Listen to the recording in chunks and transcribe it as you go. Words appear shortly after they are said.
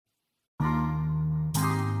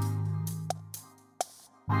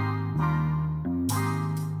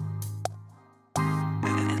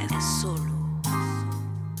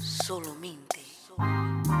Solamente.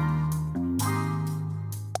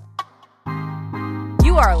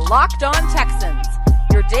 You are Locked On Texans,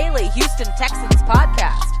 your daily Houston Texans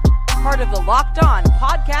podcast. Part of the Locked On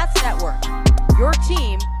Podcast Network, your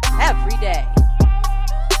team every day.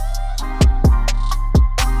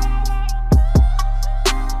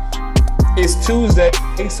 It's Tuesday,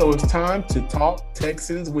 so it's time to talk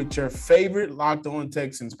Texans with your favorite Locked On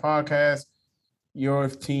Texans podcast, your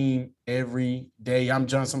team every day. I'm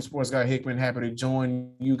Johnson Sports Guy Hickman, happy to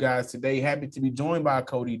join you guys today. Happy to be joined by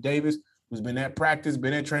Cody Davis, who's been at practice,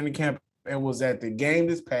 been at training camp, and was at the game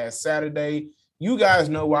this past Saturday. You guys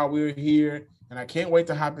know why we're here, and I can't wait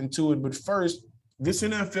to hop into it. But first, this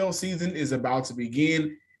NFL season is about to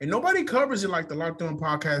begin, and nobody covers it like the Locked On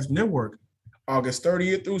Podcast Network. August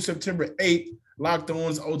 30th through September 8th, Locked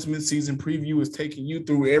On's Ultimate Season Preview is taking you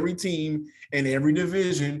through every team and every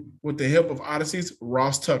division with the help of Odyssey's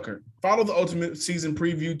Ross Tucker. Follow the Ultimate Season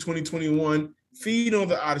Preview 2021 feed on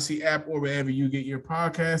the Odyssey app or wherever you get your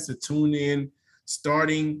podcasts to tune in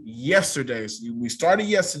starting yesterday. So we started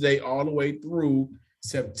yesterday all the way through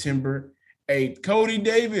September 8th. Cody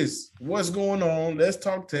Davis, what's going on? Let's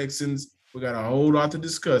talk Texans. We got a whole lot to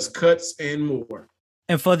discuss, cuts and more.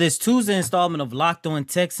 And for this Tuesday installment of Locked On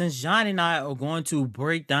Texans, John and I are going to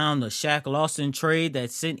break down the Shaq Lawson trade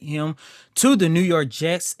that sent him to the New York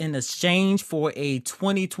Jets in exchange for a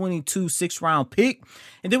 2022 sixth-round pick.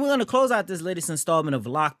 And then we're going to close out this latest installment of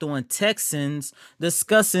Locked On Texans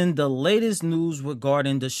discussing the latest news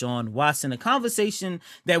regarding Deshaun Watson, a conversation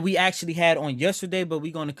that we actually had on yesterday, but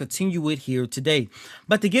we're going to continue it here today.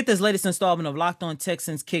 But to get this latest installment of Locked On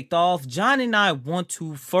Texans kicked off, John and I want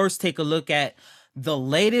to first take a look at the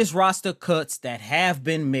latest roster cuts that have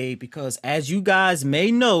been made, because as you guys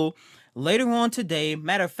may know, later on today,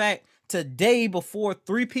 matter of fact, today before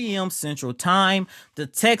 3 p.m. Central Time, the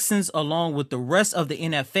Texans, along with the rest of the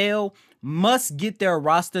NFL, must get their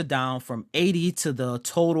roster down from 80 to the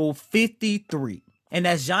total 53. And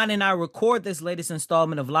as John and I record this latest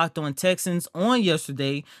installment of Locked On Texans on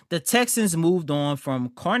yesterday, the Texans moved on from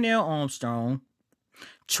Cornell Armstrong,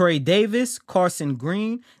 Trey Davis, Carson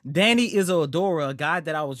Green, Danny Isidora, a guy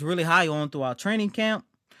that I was really high on throughout training camp,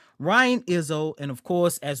 Ryan Izzo, and of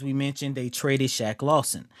course, as we mentioned, they traded Shaq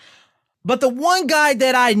Lawson. But the one guy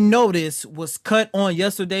that I noticed was cut on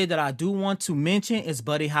yesterday that I do want to mention is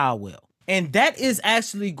Buddy Howell. And that is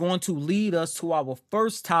actually going to lead us to our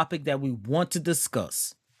first topic that we want to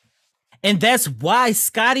discuss. And that's why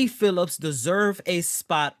Scottie Phillips deserves a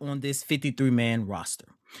spot on this 53-man roster.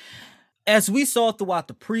 As we saw throughout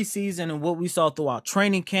the preseason and what we saw throughout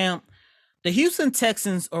training camp, the Houston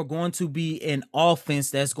Texans are going to be an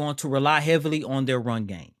offense that's going to rely heavily on their run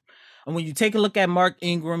game. And when you take a look at Mark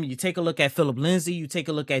Ingram, you take a look at Phillip Lindsay, you take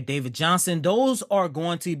a look at David Johnson, those are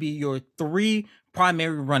going to be your three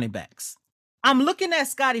primary running backs. I'm looking at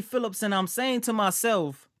Scottie Phillips and I'm saying to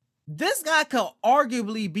myself, this guy could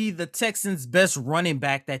arguably be the Texans' best running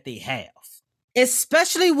back that they have.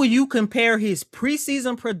 Especially when you compare his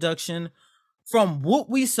preseason production from what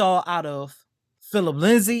we saw out of Phillip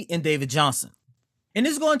Lindsay and David Johnson. And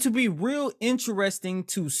it's going to be real interesting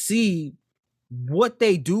to see what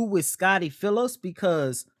they do with Scottie Phillips,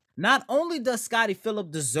 because not only does Scottie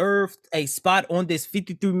Phillips deserve a spot on this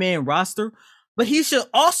 53-man roster, but he should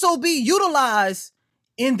also be utilized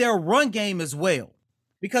in their run game as well.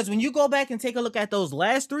 Because when you go back and take a look at those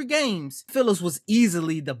last 3 games, Phillips was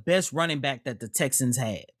easily the best running back that the Texans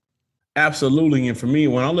had. Absolutely. And for me,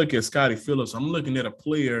 when I look at Scottie Phillips, I'm looking at a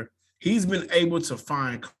player. He's been able to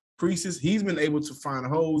find creases. He's been able to find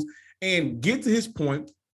holes and get to his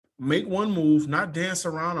point, make one move, not dance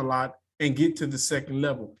around a lot, and get to the second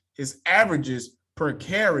level. His averages per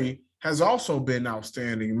carry has also been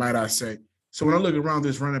outstanding, might I say. So when I look around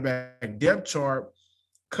this running back depth chart,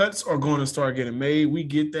 cuts are going to start getting made. We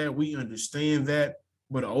get that. We understand that.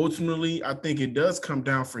 But ultimately, I think it does come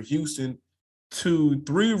down for Houston to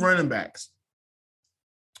 3 running backs.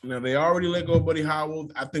 Now, they already let go of Buddy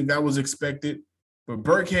Howell. I think that was expected. But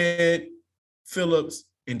Burkhead, Phillips,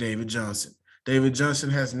 and David Johnson. David Johnson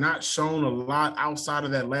has not shown a lot outside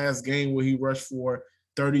of that last game where he rushed for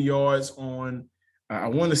 30 yards on, I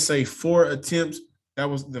want to say, 4 attempts. That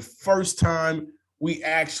was the first time we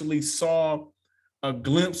actually saw a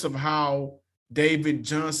glimpse of how David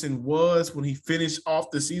Johnson was when he finished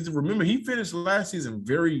off the season. Remember, he finished last season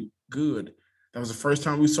very good. That was the first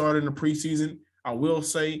time we saw it in the preseason. I will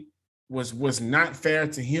say was not fair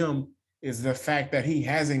to him is the fact that he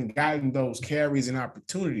hasn't gotten those carries and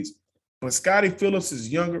opportunities. But Scottie Phillips is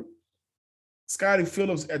younger. Scottie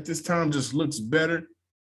Phillips at this time just looks better.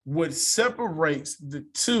 What separates the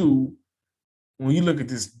two, when you look at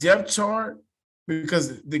this depth chart,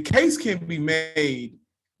 because the case can be made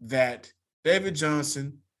that David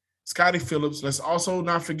Johnson, Scottie Phillips, let's also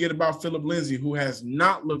not forget about Philip Lindsay, who has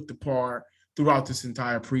not looked the part throughout this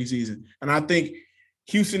entire preseason. And I think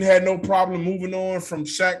Houston had no problem moving on from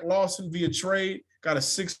Shaq Lawson via trade, got a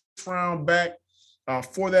 6th round back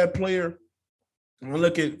for that player. When I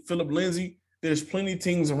look at Philip Lindsay, there's plenty of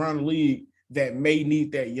teams around the league that may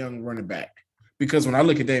need that young running back. Because when I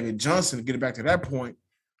look at David Johnson, to get it back to that point,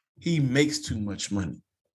 he makes too much money.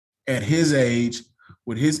 At his age,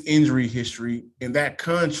 with his injury history and that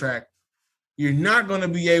contract, you're not going to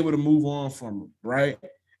be able to move on from him, right?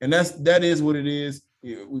 And that is what it is.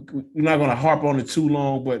 We're not going to harp on it too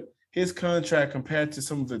long, but his contract compared to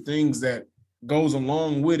some of the things that goes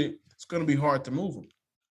along with it, it's going to be hard to move him.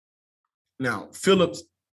 Now, Phillips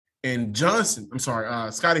and Johnson,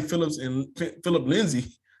 Scottie Phillips and Philip Lindsay,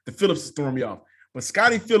 the Phillips is throwing me off. But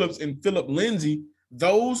Scottie Phillips and Philip Lindsay,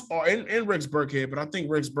 those are, and Rex Burkhead, but I think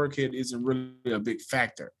Rex Burkhead isn't really a big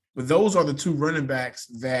factor. But those are the 2 running backs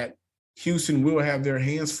that Houston will have their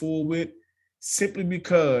hands full with, simply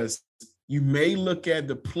because you may look at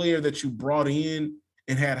the player that you brought in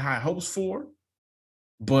and had high hopes for,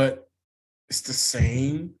 but it's the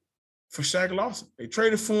same for Shaq Lawson. They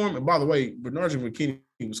traded for him. And by the way, Bernard McKinney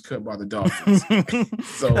was cut by the Dolphins.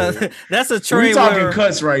 So that's a trade. We're talking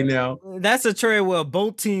cuts right now. That's a trade where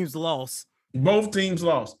both teams lost. Both teams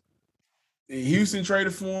lost. Houston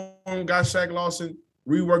traded for him, got Shaq Lawson,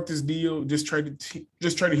 reworked his deal, just traded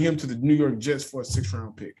him to the New York Jets for a 6th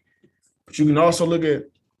round pick. But you can also look at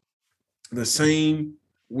the same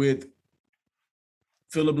with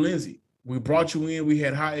Philip Lindsay. We brought you in, we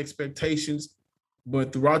had high expectations,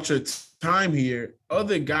 but throughout your time here,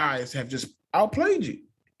 other guys have just outplayed you.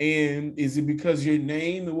 And is it because your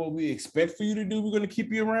name and what we expect for you to do, we're going to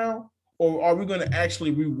keep you around? Or are we going to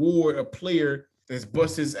actually reward a player that's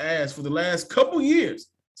busted his ass for the last couple years?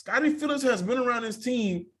 Scottie Phillips has been around his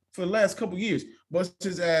team for the last couple years. Busted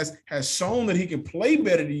his ass, has shown that he can play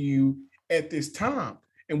better than you at this time.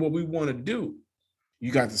 And what we want to do,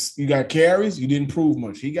 you got carries, you didn't prove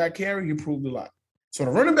much. He got carry, you proved a lot. So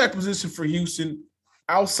the running back position for Houston,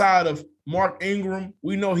 outside of Mark Ingram,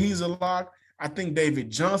 we know he's a lock. I think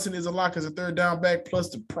David Johnson is a lock as a 3rd down back, plus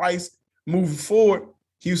the price moving forward.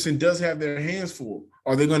 Houston does have their hands full.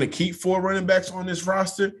 Are they going to keep 4 running backs on this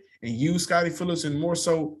roster and use Scottie Phillips in more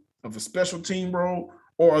so of a special team role?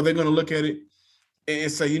 Or are they going to look at it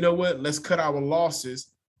and say, you know what, let's cut our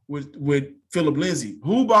losses with Philip Lindsay,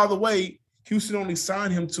 who, by the way, Houston only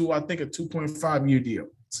signed him to, I think, a 2.5-year deal.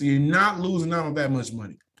 So you're not losing out on that much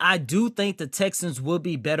money. I do think the Texans would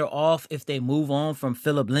be better off if they move on from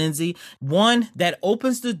Philip Lindsay. 1, that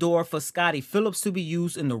opens the door for Scottie Phillips to be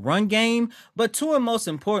used in the run game. But 2, and most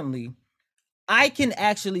importantly, I can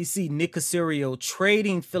actually see Nick Caserio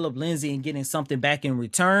trading Philip Lindsay and getting something back in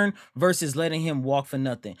return versus letting him walk for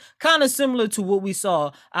nothing. Kind of similar to what we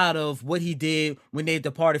saw out of what he did when they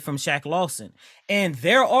departed from Shaq Lawson. And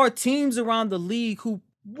there are teams around the league who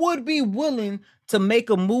would be willing to make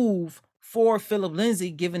a move for Philip Lindsay,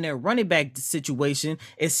 given their running back situation,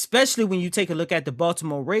 especially when you take a look at the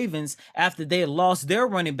Baltimore Ravens after they lost their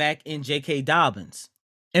running back in J.K. Dobbins.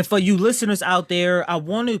 And for you listeners out there, I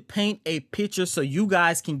want to paint a picture so you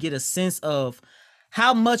guys can get a sense of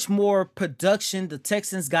how much more production the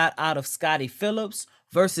Texans got out of Scottie Phillips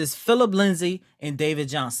versus Philip Lindsay and David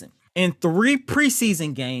Johnson. In 3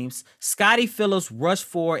 preseason games, Scottie Phillips rushed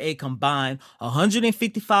for a combined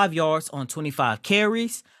 155 yards on 25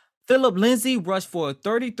 carries. Philip Lindsay rushed for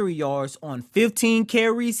 33 yards on 15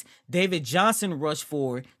 carries. David Johnson rushed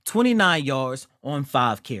for 29 yards on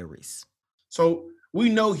 5 carries. So we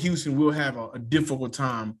know Houston will have a difficult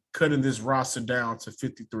time cutting this roster down to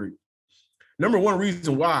 53. Number one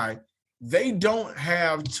reason why, they don't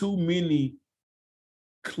have too many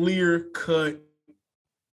clear-cut,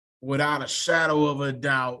 without a shadow of a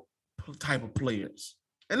doubt type of players.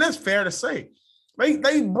 And that's fair to say.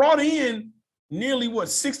 They brought in nearly,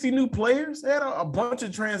 60 new players? They had a bunch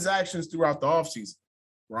of transactions throughout the offseason,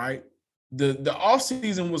 right? The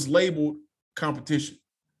offseason was labeled competition.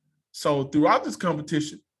 So throughout this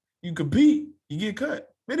competition, you compete, you get cut.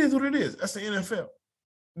 It is what it is. That's the NFL.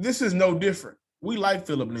 This is no different. We like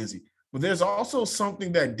Philip Lindsay, but there's also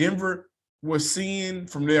something that Denver was seeing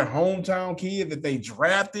from their hometown kid that they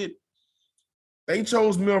drafted. They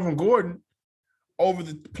chose Melvin Gordon over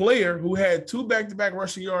the player who had 2 back-to-back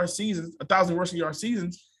rushing yard seasons, 1,000 rushing yard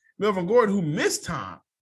seasons, Melvin Gordon, who missed time,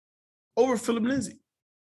 over Philip Lindsay.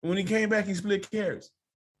 When he came back, he split carries.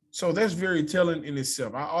 So that's very telling in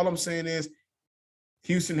itself. All I'm saying is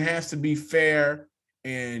Houston has to be fair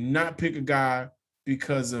and not pick a guy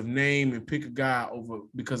because of name and pick a guy over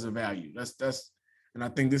because of value. That's And I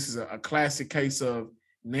think this is a classic case of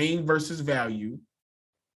name versus value.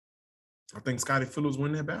 I think Scottie Phillips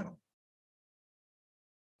win that battle.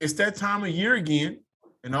 It's that time of year again,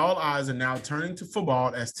 and all eyes are now turning to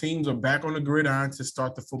football as teams are back on the gridiron to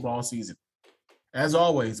start the football season. As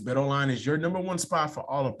always, BetOnline is your number one spot for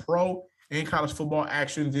all the pro and college football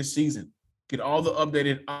action this season. Get all the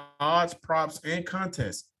updated odds, props, and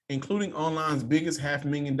contests, including online's biggest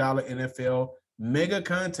 $500,000 NFL mega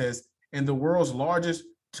contest and the world's largest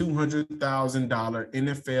 $200,000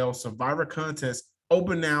 NFL Survivor contest,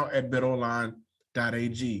 open now at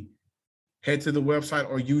betonline.ag. Head to the website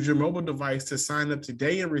or use your mobile device to sign up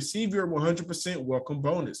today and receive your 100% welcome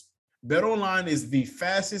bonus. BetOnline is the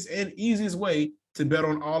fastest and easiest way to bet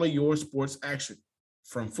on all of your sports action,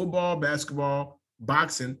 from football, basketball,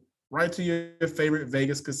 boxing, right to your favorite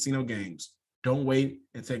Vegas casino games. Don't wait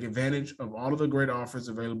and take advantage of all of the great offers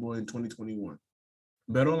available in 2021.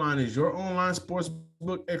 BetOnline is your online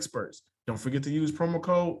sportsbook experts. Don't forget to use promo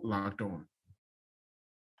code Locked On.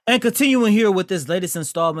 And continuing here with this latest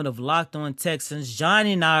installment of Locked On Texans,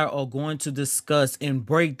 Johnny and I are going to discuss and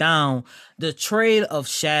break down the trade of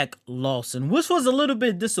Shaq Lawson, which was a little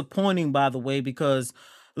bit disappointing, by the way, because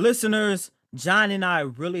listeners, Johnny and I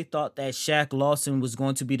really thought that Shaq Lawson was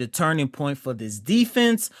going to be the turning point for this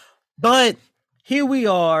defense, but here we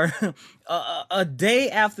are, a day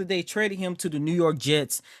after they traded him to the New York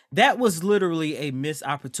Jets. That was literally a missed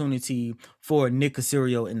opportunity for Nick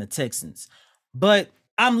Caserio and the Texans. But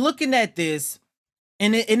I'm looking at this,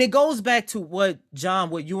 and it goes back to what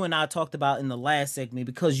you and I talked about in the last segment,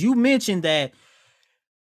 because you mentioned that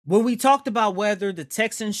when we talked about whether the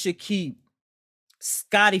Texans should keep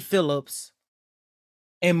Scottie Phillips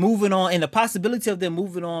and moving on, and the possibility of them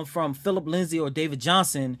moving on from Philip Lindsay or David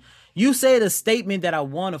Johnson, you said a statement that I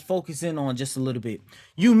want to focus in on just a little bit.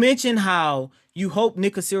 You mentioned how you hope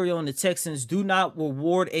Nick Caserio and the Texans do not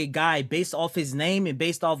reward a guy based off his name and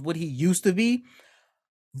based off what he used to be,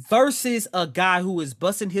 versus a guy who is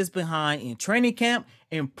busting his behind in training camp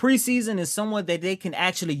and preseason is someone that they can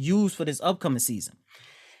actually use for this upcoming season.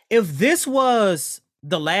 If this was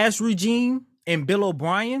the last regime and Bill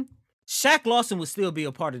O'Brien, Shaq Lawson would still be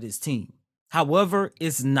a part of this team. However,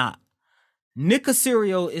 it's not. Nick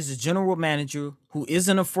Caserio is a general manager who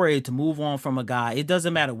isn't afraid to move on from a guy. It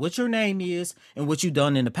doesn't matter what your name is and what you've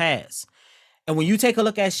done in the past. And when you take a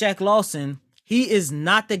look at Shaq Lawson, he is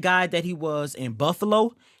not the guy that he was in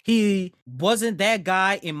Buffalo. He wasn't that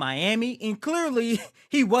guy in Miami. And clearly,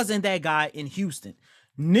 he wasn't that guy in Houston.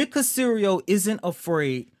 Nick Caserio isn't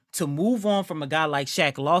afraid to move on from a guy like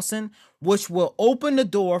Shaq Lawson, which will open the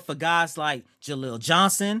door for guys like Jaleel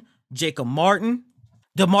Johnson, Jacob Martin,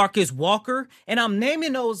 DeMarcus Walker, and I'm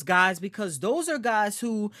naming those guys because those are guys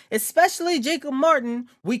who, especially Jacob Martin,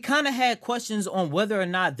 we kind of had questions on whether or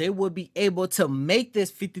not they would be able to make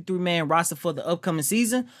this 53-man roster for the upcoming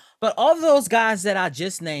season. But all of those guys that I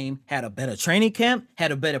just named had a better training camp,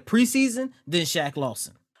 had a better preseason than Shaq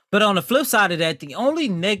Lawson. But on the flip side of that, the only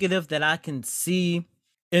negative that I can see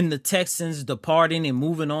in the Texans departing and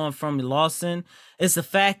moving on from Lawson is the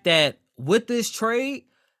fact that with this trade,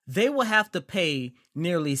 they will have to pay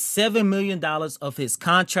nearly $7 million of his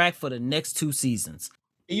contract for the next 2 seasons.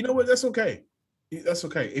 You know what? That's okay. That's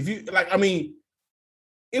okay. If you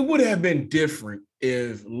it would have been different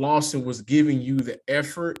if Lawson was giving you the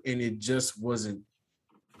effort and it just wasn't,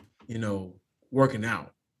 working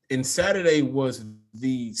out. And Saturday was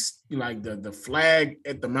the flag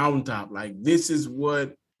at the mountaintop. Like, this is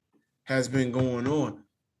what has been going on.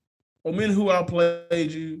 Omenihu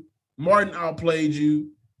outplayed you. Martin outplayed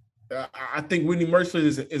you. I think Whitney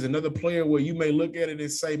Merciless is another player where you may look at it and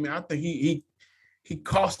say, man, I think he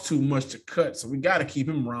costs too much to cut, so we got to keep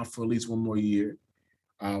him around for at least one more year.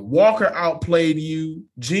 Walker outplayed you.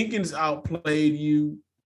 Jenkins outplayed you.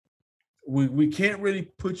 We can't really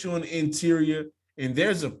put you on the interior. And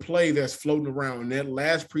there's a play that's floating around in that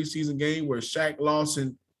last preseason game where Shaq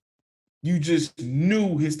Lawson, you just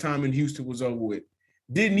knew his time in Houston was over with.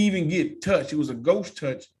 Didn't even get touched. It was a ghost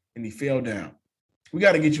touch, and he fell down. We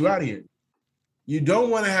got to get you out of here. You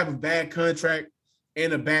don't want to have a bad contract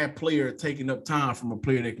and a bad player taking up time from a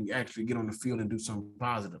player that can actually get on the field and do something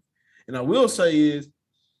positive. And I will say is,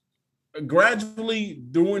 gradually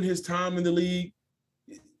during his time in the league,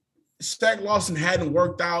 Shaq Lawson hadn't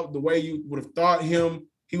worked out the way you would have thought he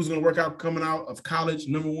was going to work out coming out of college,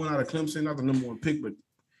 number 1 out of Clemson, not the number 1 pick, but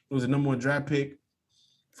it was a number 1 draft pick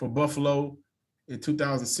for Buffalo in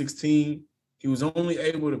 2016. He was only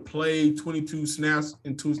able to play 22 snaps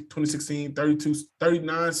in 2016,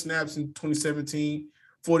 39 snaps in 2017,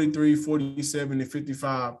 43, 47, and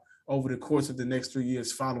 55 over the course of the next 3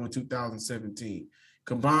 years following 2017.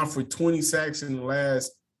 combined for 20 sacks in the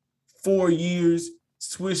last 4 years.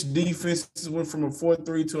 Switched defenses, went from a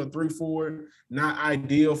 4-3 to a 3-4. Not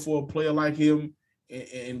ideal for a player like him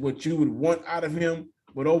and what you would want out of him.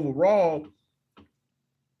 But overall,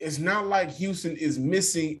 it's not like Houston is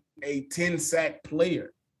missing a 10-sack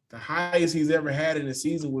player. The highest he's ever had in a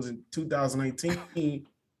season was in 2018,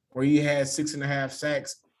 where he had 6.5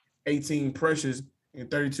 sacks, 18 pressures, and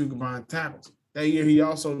 32 combined tackles. That year, he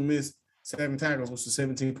also missed 7 tackles, which was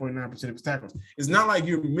 17.9% of his tackles. It's not like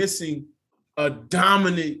you're missing a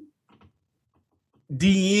dominant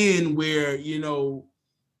DN where,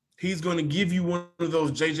 he's going to give you one of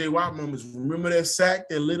those J.J. Watt moments. Remember that sack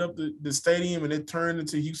that lit up the stadium and it turned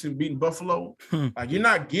into Houston beating Buffalo? Like, you're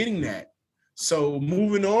not getting that. So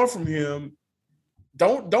moving on from him,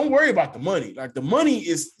 don't worry about the money. Like, the money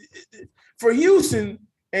is for Houston,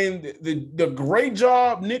 and the great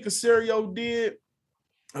job Nick Caserio did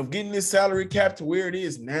of getting this salary cap to where it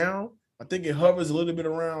is now. I think it hovers a little bit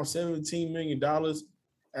around $17 million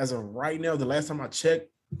as of right now. The last time I checked,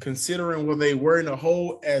 considering where they were in the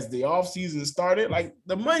hole as the offseason started, like,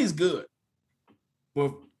 the money's good.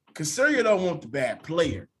 But Caserio don't want the bad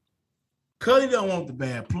player. Culley don't want the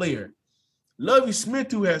bad player. Lovie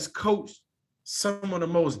Smith, who has coached some of the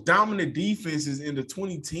most dominant defenses in the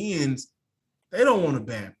 2010s, they don't want a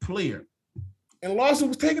bad player. And Lawson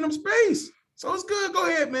was taking up space. So it's good. Go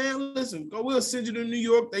ahead, man. Listen, we'll send you to New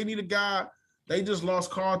York. They need a guy. They just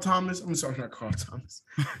lost Carl Thomas. I'm sorry, not Carl Thomas.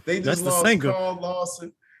 They just lost Carl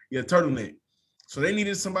Lawson. Yeah, turtleneck. So they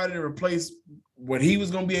needed somebody to replace what he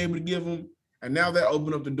was going to be able to give them. And now they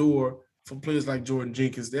open up the door for players like Jordan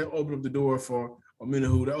Jenkins. They'll open up the door for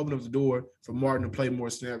Omenahu. They'll open up the door for Martin to play more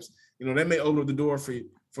snaps. They may open up the door for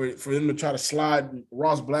them to try to slide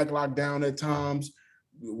Ross Blacklock down at times,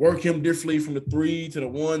 work him differently from the 3 to the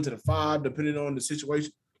 1 to the 5, depending on the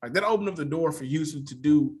situation. Like, that opened up the door for Houston to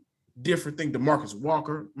do different things. DeMarcus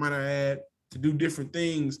Walker, might I add, to do different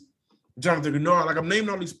things. Jonathan Gennard, like, I'm naming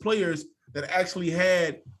all these players that actually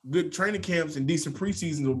had good training camps and decent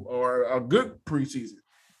preseasons or a good preseason.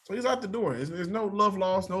 So he's out the door. There's no love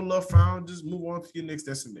lost, no love found. Just move on to your next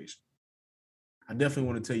destination. I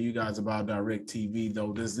definitely want to tell you guys about DirecTV,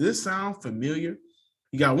 though. Does this sound familiar?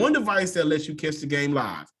 You got one device that lets you catch the game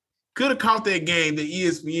live. Could have caught that game, the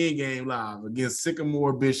ESPN game live against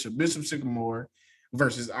Bishop Sycamore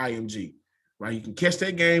versus IMG, right? You can catch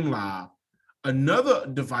that game live. Another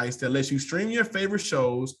device that lets you stream your favorite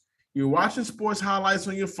shows. You're watching sports highlights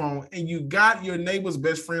on your phone, and you got your neighbor's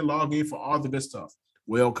best friend log in for all the good stuff.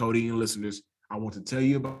 Well, Cody and listeners, I want to tell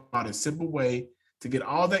you about a simple way to get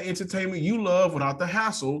all the entertainment you love without the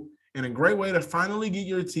hassle, and a great way to finally get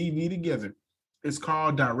your TV together. It's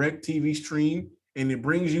called DirecTV Stream, and it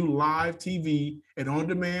brings you live TV and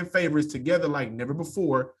on-demand favorites together like never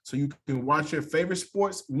before, so you can watch your favorite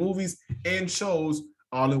sports, movies, and shows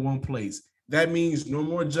all in one place. That means no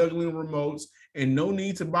more juggling remotes and no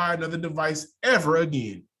need to buy another device ever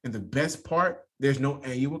again. And the best part, there's no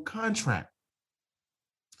annual contract.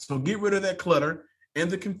 So get rid of that clutter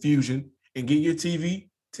and the confusion and get your TV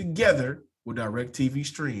together with DirecTV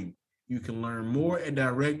Stream. You can learn more at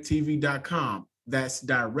directtv.com. That's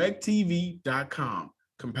directtv.com.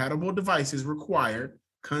 Compatible devices required.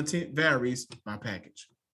 Content varies by package.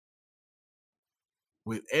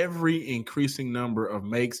 With every increasing number of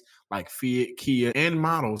makes like Fiat, Kia, and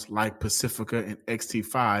models like Pacifica and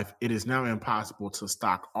XT5, it is now impossible to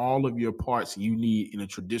stock all of your parts you need in a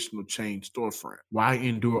traditional chain storefront. Why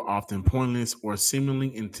endure often pointless or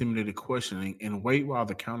seemingly intimidating questioning and wait while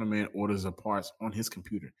the counterman orders the parts on his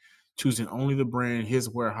computer, choosing only the brand his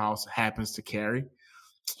warehouse happens to carry?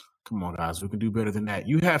 Come on, guys, we can do better than that.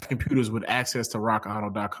 You have computers with access to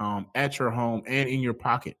rockauto.com at your home and in your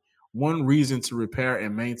pocket. One reason to repair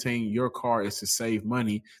and maintain your car is to save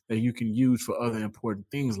money that you can use for other important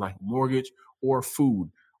things like mortgage or food.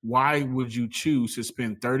 Why would you choose to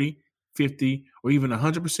spend 30, 50, or even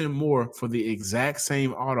 100% more for the exact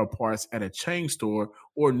same auto parts at a chain store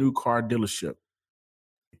or new car dealership?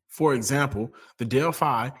 For example, the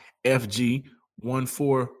Delphi FG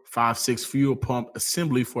 1456 fuel pump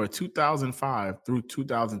assembly for a 2005 through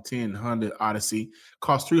 2010 Honda Odyssey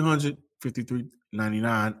costs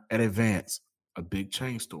 $353.99 at Advance, a big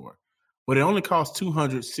chain store, but it only costs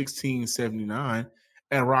 $216.79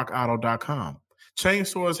 at rockauto.com. Chain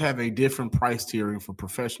stores have a different price tiering for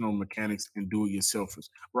professional mechanics and do-it-yourselfers.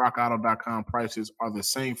 Rockauto.com prices are the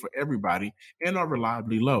same for everybody and are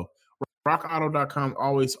reliably low. RockAuto.com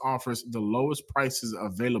always offers the lowest prices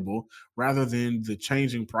available rather than the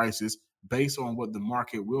changing prices based on what the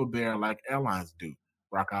market will bear like airlines do.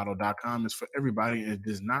 RockAuto.com is for everybody and it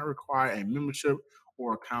does not require a membership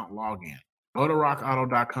or account login. Go to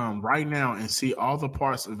rockauto.com right now and see all the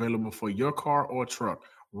parts available for your car or truck.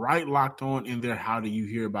 Right locked on in their How Do You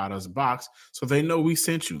Hear About Us box so they know we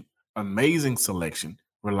sent you. Amazing selection,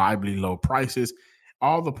 reliably low prices,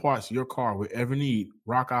 all the parts your car will ever need.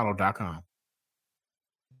 rockauto.com.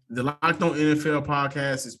 The Locked On NFL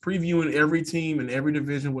podcast is previewing every team and every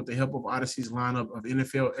division with the help of Odyssey's lineup of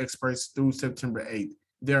NFL experts through September 8th.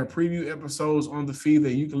 There are preview episodes on the feed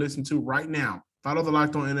that you can listen to right now. Follow the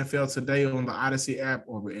Locked On NFL today on the Odyssey app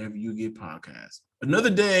or wherever you get podcasts. Another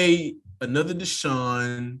day, another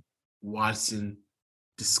Deshaun Watson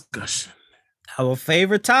discussion. Our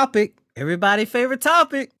favorite topic. Everybody's favorite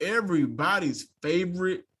topic. Everybody's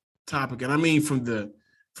favorite topic. And I mean from the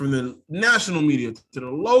national media to the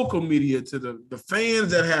local media to the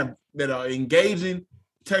fans that are engaging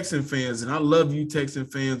Texan fans. And I love you Texan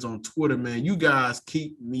fans on Twitter, man. You guys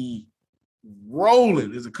keep me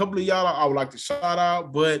rolling. There's a couple of y'all I would like to shout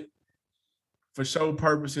out, but for show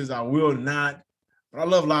purposes, I will not. But I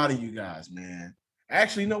love a lot of you guys, man.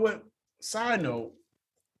 Actually, you know what? Side note,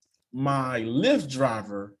 my Lyft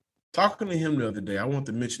driver, talking to him the other day, I wanted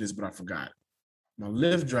to mention this, but I forgot. My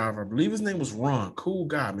Lyft driver, I believe his name was Ron. Cool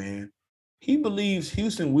guy, man. He believes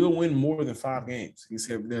Houston will win more than 5 games. He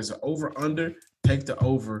said there's an over-under, take the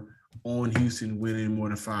over on Houston winning more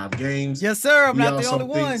than 5 games. Yes, sir. I'm not the only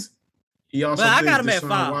one. He also I thinks got him at Deshaun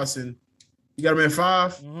 5. Watson. You got him at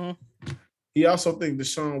 5? Mm-hmm. He also thinks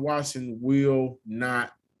Deshaun Watson will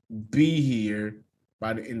not be here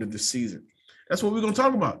by the end of the season. That's what we're going to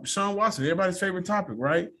talk about. Deshaun Watson, everybody's favorite topic,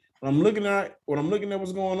 right? When I'm looking at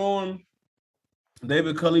what's going on,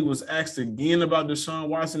 David Culley was asked again about Deshaun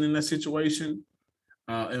Watson in that situation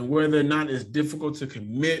and whether or not it's difficult to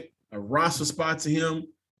commit a roster spot to him.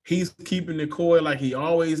 He's keeping the coy like he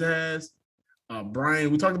always has.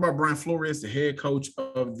 We talked about Brian Flores, the head coach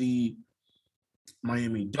of the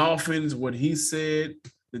Miami Dolphins, what he said.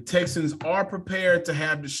 The Texans are prepared to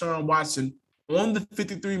have Deshaun Watson on the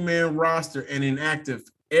 53-man roster and inactive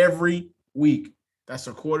every week. That's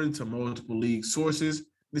according to multiple league sources.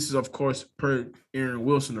 This is, of course, per Aaron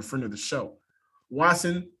Wilson, a friend of the show.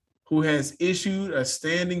 Watson, who has issued a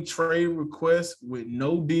standing trade request with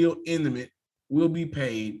no deal imminent, will be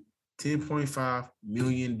paid $10.5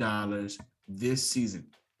 million this season.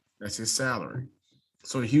 That's his salary.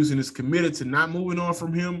 So Houston is committed to not moving on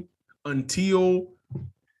from him until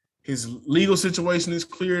his legal situation is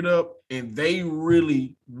cleared up, and they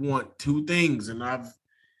really want 2 things. And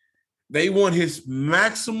they want his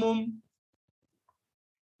maximum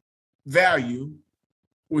value,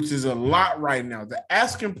 which is a lot right now. The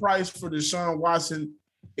asking price for Deshaun Watson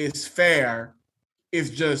is fair. It's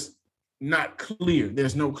just not clear.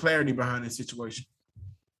 There's no clarity behind the situation.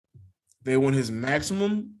 They want his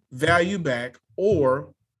maximum value back,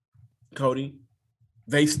 or, Cody,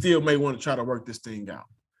 they still may want to try to work this thing out.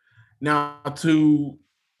 Now, to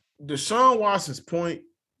Deshaun Watson's point,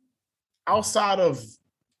 outside of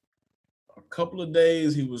a couple of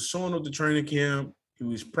days, he was showing up to training camp. He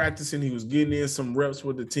was practicing. He was getting in some reps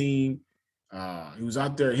with the team. He was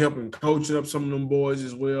out there helping coaching up some of them boys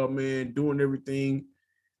as well, man, doing everything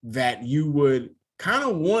that you would kind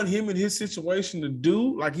of want him in his situation to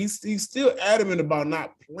do. Like he's still adamant about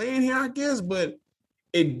not playing here, I guess, but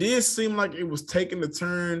it did seem like it was taking a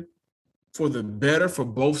turn for the better for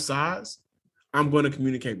both sides. I'm going to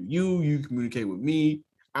communicate with you. You communicate with me.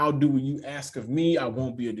 I'll do what you ask of me. I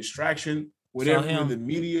won't be a distraction. Whatever the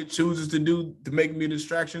media chooses to do to make me a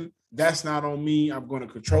distraction, that's not on me. I'm going to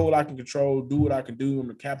control what I can control, do what I can do. I'm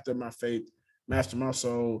the captain of my faith, master my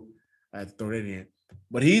soul. I had to throw that in.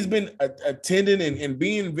 But he's been attending and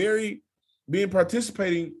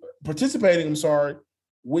participating,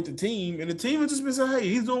 with the team. And the team has just been saying, hey,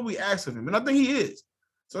 he's doing what we asked of him. And I think he is.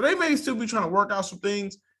 So they may still be trying to work out some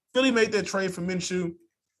things. Philly made that trade for Minshew.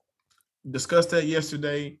 Discussed that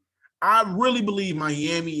yesterday. I really believe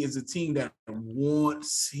Miami is a team that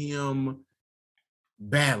wants him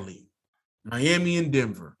badly. Miami and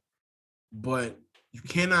Denver. But you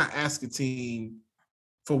cannot ask a team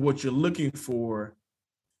for what you're looking for,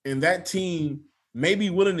 and that team may be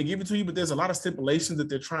willing to give it to you, but there's a lot of stipulations that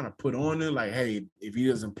they're trying to put on it. Like, hey, if he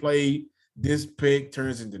doesn't play, this pick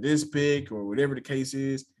turns into this pick or whatever the case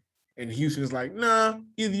is. And Houston is like, nah,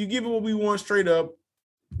 either you give it what we want straight up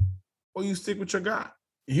or you stick with your guy.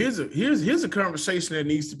 Here's a conversation that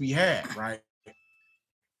needs to be had, right?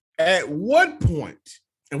 At what point,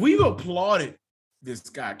 and we've applauded this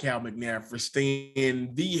guy, Cal McNair, for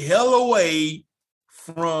staying the hell away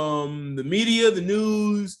from the media, the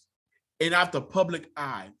news, and out the public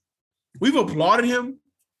eye. We've applauded him,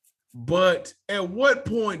 but at what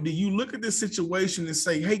point do you look at this situation and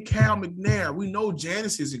say, hey, Cal McNair, we know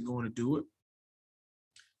Janice isn't going to do it.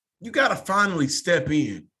 you got to finally step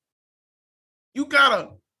in. You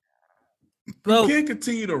can't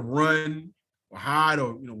continue to run or hide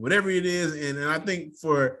or whatever it is. And I think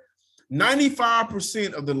for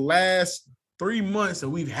 95% of the last 3 months that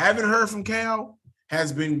we haven't heard from Cal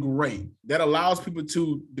has been great. That allows people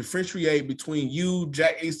to differentiate between you,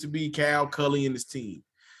 Jack Easterby, Cal, Cully, and his team.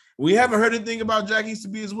 We haven't heard anything about Jack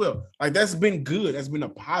Easterby as well. Like, that's been good. That's been a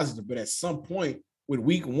positive. But at some point with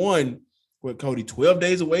week 1, with Cody 12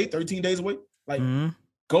 days away, 13 days away, like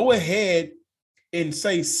go ahead and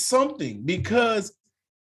say something, because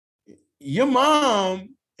your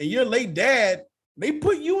mom and your late dad, they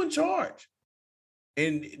put you in charge.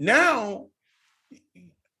 And now,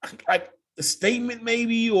 like a statement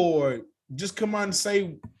maybe, or just come on and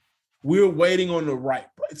say, we're waiting on the right,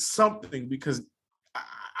 it's something, because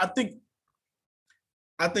I think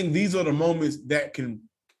these are the moments that can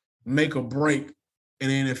make or break an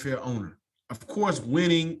NFL owner. Of course,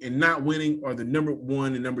 winning and not winning are the number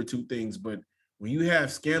 1 and number 2 things, but when you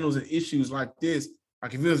have scandals and issues like this,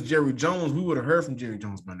 like if it was Jerry Jones, we would have heard from Jerry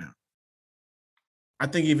Jones by now. I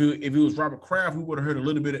think if it was Robert Kraft, we would have heard a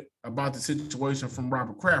little bit about the situation from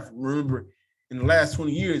Robert Kraft. Remember, in the last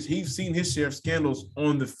 20 years, he's seen his share of scandals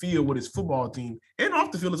on the field with his football team and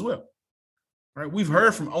off the field as well. Right? We've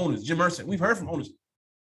heard from owners, Jim Irsay, we've heard from owners.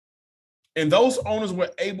 And those owners were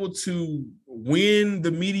able to win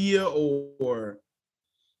the media or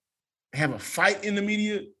have a fight in the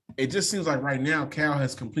media. It just seems like right now Cal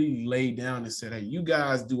has completely laid down and said, hey, you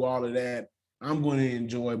guys do all of that. I'm going to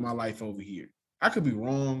enjoy my life over here. I could be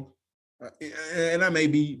wrong, and I may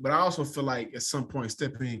be, but I also feel like at some point,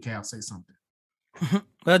 step in, Cal, say something.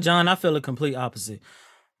 Well, John, I feel the complete opposite.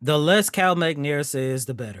 The less Cal McNair says,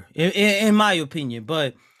 the better, in my opinion.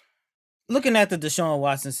 But looking at the Deshaun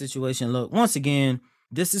Watson situation, look, once again,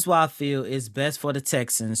 this is why I feel it's best for the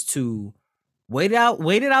Texans to wait it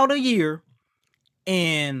out a year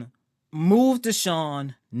and move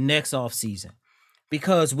Deshaun next offseason.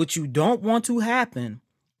 Because what you don't want to happen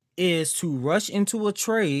is to rush into a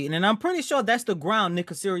trade, and I'm pretty sure that's the ground Nick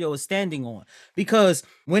Caserio is standing on. Because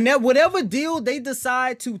whatever deal they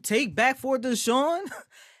decide to take back for Deshaun,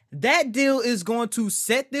 that deal is going to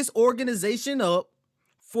set this organization up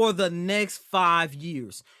for the next 5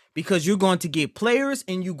 years. Because you're going to get players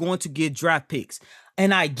and you're going to get draft picks.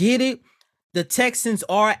 And I get it. The Texans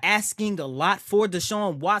are asking a lot for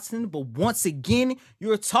Deshaun Watson, but once again,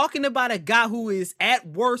 you're talking about a guy who is at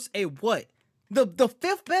worst a what? The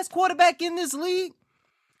 5th best quarterback in this league?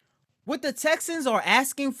 What the Texans are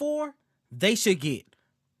asking for, they should get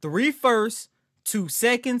 3 firsts, 2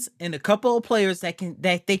 seconds, and a couple of players that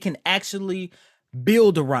they can actually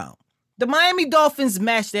build around. The Miami Dolphins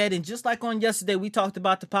matched that, and just like on yesterday, we talked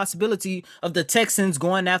about the possibility of the Texans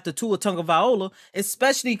going after Tua Tagovailoa,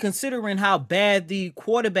 especially considering how bad the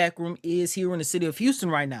quarterback room is here in the city of Houston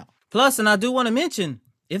right now. Plus, and I do want to mention,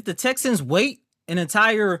 if the Texans wait an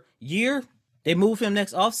entire year, they move him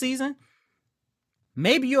next offseason,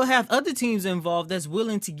 maybe you'll have other teams involved that's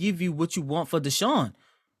willing to give you what you want for Deshaun.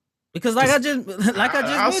 Because I'll mentioned,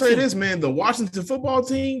 say this, man, the Washington football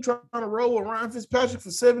team trying to roll with Ryan Fitzpatrick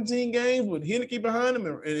for 17 games with Heineke behind him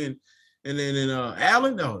and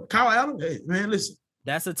Kyle Allen. Hey, man, listen.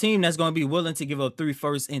 That's a team that's going to be willing to give up 3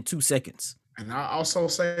 firsts in 2 seconds. And I also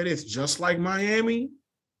say this, just like Miami,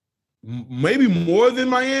 maybe more than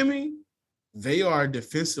Miami, they are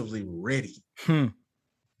defensively ready. And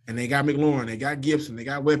they got McLaurin, they got Gibson, they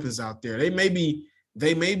got weapons out there. They may be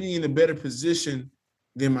in a better position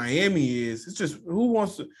than Miami is. It's just who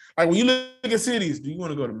wants to, like, when you look at cities, do you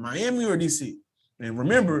want to go to Miami or DC? And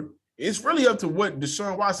remember, it's really up to what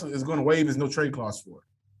Deshaun Watson is going to waive his no trade clause for.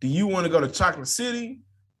 Do you want to go to Chocolate City,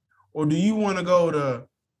 or do you want to go to,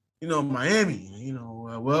 Miami?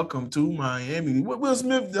 Welcome to Miami. Will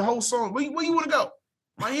Smith, the whole song. Where you want to go?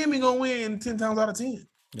 Miami gonna win 10 times out of 10.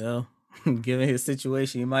 No, given his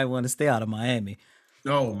situation, you might want to stay out of Miami.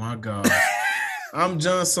 Oh my God. I'm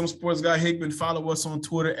John, some sports guy Hickman. Follow us on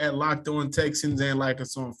Twitter at Locked On Texans and like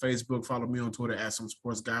us on Facebook. Follow me on Twitter at some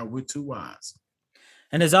sports guy with 2 Y's.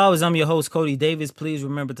 And as always, I'm your host, Cody Davis. Please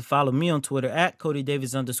remember to follow me on Twitter at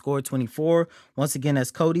CodyDavis_24. Once again,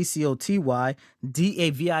 that's Cody, CotyDavis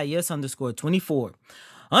 _24.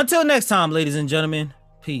 Until next time, ladies and gentlemen,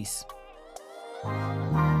 peace.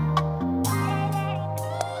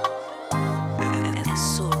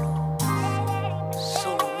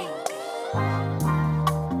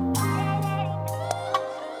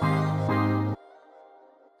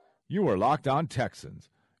 You are Locked On Texans,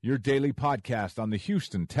 your daily podcast on the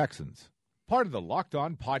Houston Texans. Part of the Locked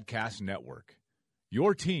On Podcast Network,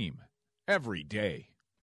 your team every day.